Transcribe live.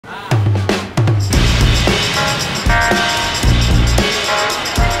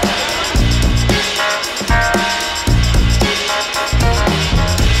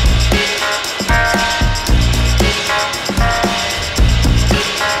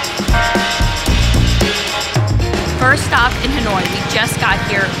just got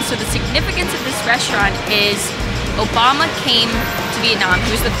here. So the significance of this restaurant is Obama came to Vietnam.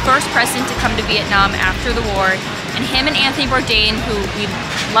 He was the first president to come to Vietnam after the war, and him and Anthony Bourdain, who we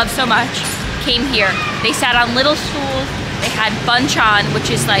love so much, came here. They sat on little stools. They had bun chan,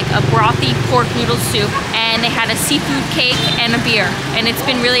 which is like a brothy pork noodle soup, and they had a seafood cake and a beer. And it's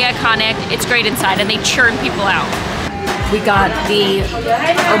been really iconic. It's great inside, and they churn people out. We got the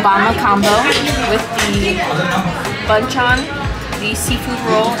Obama combo with the bun chan, the seafood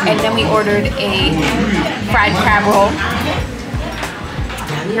roll, and then we ordered a fried crab roll.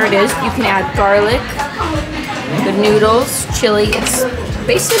 Here it is. You can add garlic, the noodles, chili. It's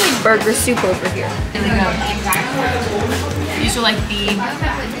basically burger soup over here. These are like the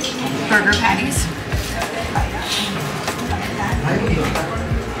burger patties.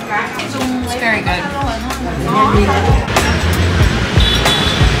 It's very good.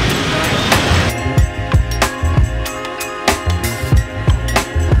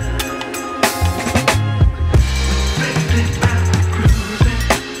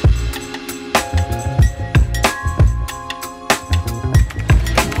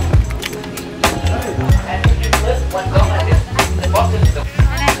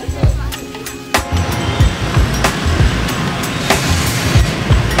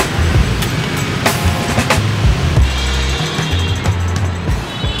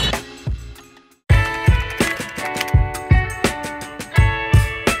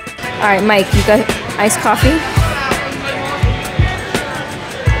 All right, Mike, you got iced coffee?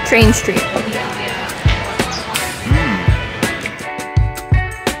 Train Street.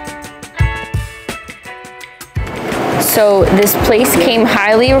 So this place came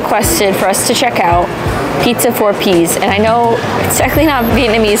highly requested for us to check out, Pizza 4 Ps. And I know it's technically not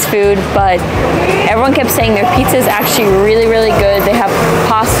Vietnamese food, but everyone kept saying their pizza is actually really, really good. They have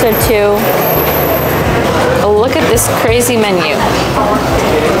pasta too. Oh, look at this crazy menu.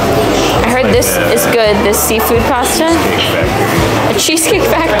 I heard this is good, this seafood pasta. A Cheesecake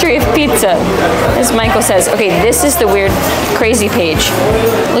Factory of pizza, as Michael says. Okay, this is the weird, crazy page.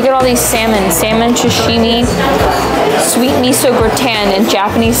 Look at all these salmon. Salmon sashimi, sweet miso gratin, and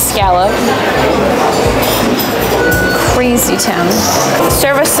Japanese scallop. Crazy town.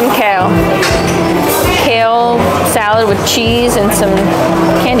 Serve us some kale. Kale salad with cheese and some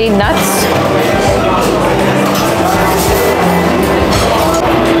candied nuts.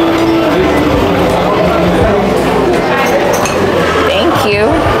 Thank you.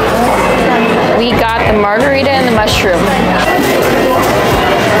 We got the margarita and the mushroom.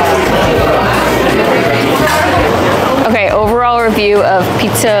 Okay, overall review of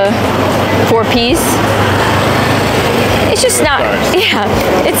Pizza 4 Ps. It's just not, yeah,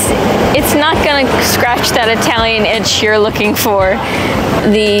 it's not gonna scratch that Italian itch you're looking for.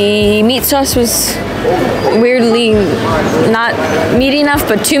 The meat sauce was weirdly not meaty enough,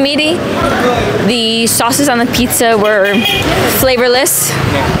 but too meaty. The sauces on the pizza were flavorless.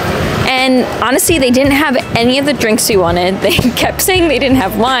 And honestly, they didn't have any of the drinks we wanted. They kept saying they didn't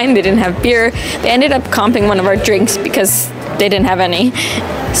have wine, they didn't have beer. They ended up comping one of our drinks because they didn't have any.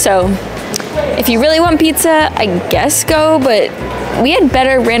 So, if you really want pizza, I guess go, but we had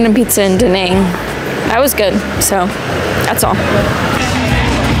better random pizza in Da Nang. That was good, so that's all.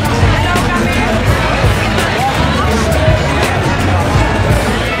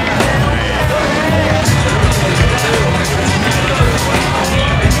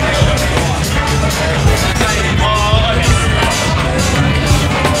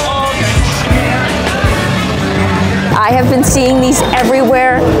 I have been seeing these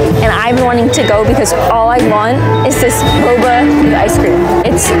everywhere, and I've been wanting to go because all I want is this boba with ice cream.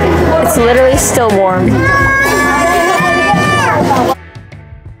 It's literally still warm.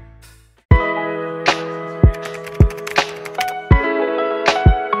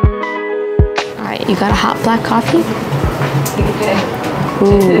 All right, you got a hot black coffee?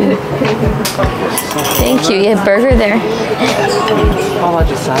 Ooh. Thank you. Yeah, burger there.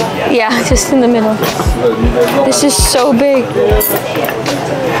 Yeah, just in the middle. This is so big.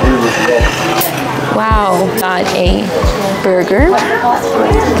 Wow. Got a burger.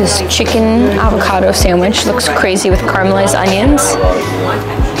 This chicken avocado sandwich looks crazy with caramelized onions.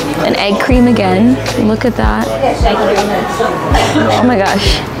 An egg cream again. Look at that. Oh my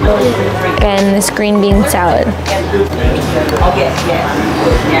gosh. And this green bean salad.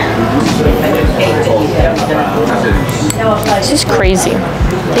 This is crazy.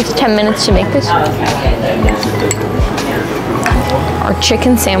 It takes 10 minutes to make this. Our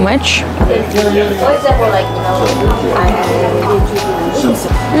chicken sandwich.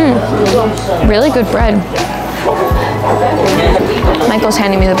 Really good bread. Michael's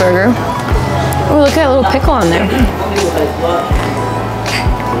handing me the burger. Oh, look at that little pickle on there.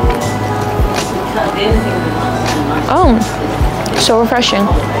 Oh, so refreshing.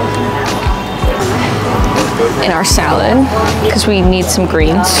 In our salad, because we need some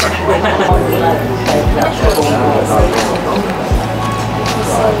greens.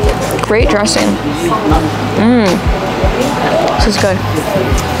 Great dressing. This is good.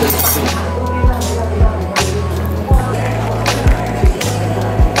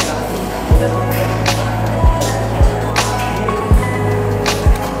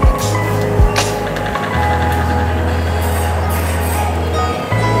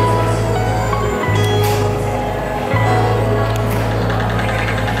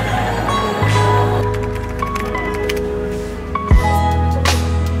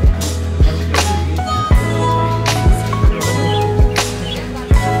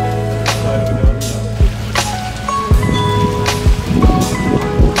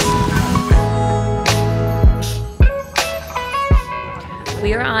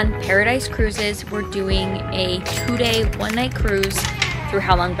 We are on Paradise Cruises. We're doing a 2-day, 1-night cruise through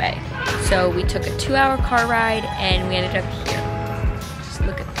Halong Bay. So we took a 2-hour car ride and we ended up here. Just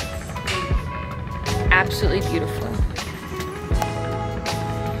look at this. Absolutely beautiful.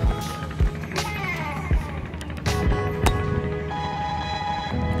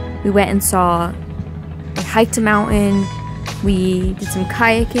 We went and hiked a mountain. We did some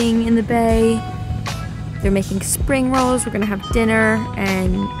kayaking in the bay. They're making spring rolls, we're gonna have dinner,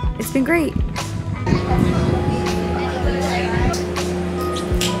 and it's been great.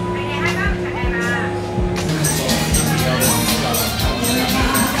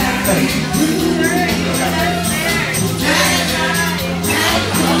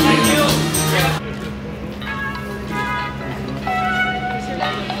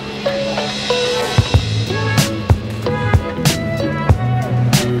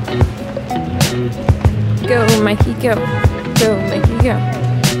 Go, Mikey, go. Go, Mikey, go.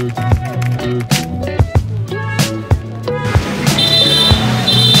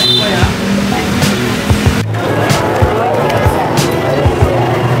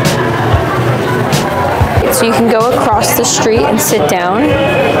 So you can go across the street and sit down,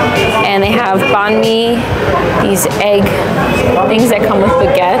 and they have banh mi, these egg things that come with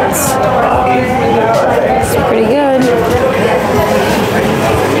baguettes. It's pretty good.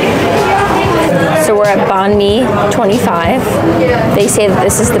 So we're at banh mi 25. They say that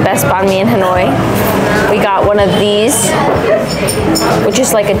this is the best banh mi in Hanoi. We got one of these, which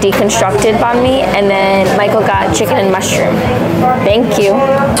is like a deconstructed banh mi, and then Michael got chicken and mushroom. Thank you.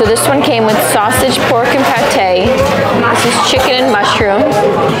 So this one came with sausage, pork, and pate. This is chicken and mushroom.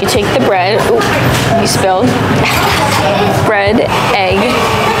 You take the bread. Ooh, you spilled. Bread, egg.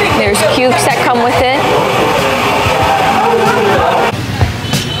 There's cubes that come with it.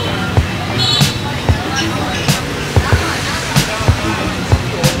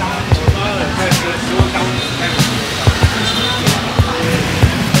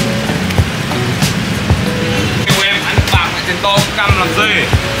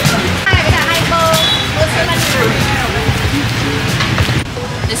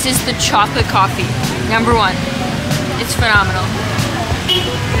 This is the chocolate coffee, #1. It's phenomenal.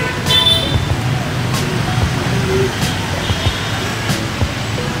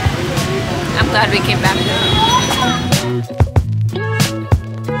 I'm glad we came back.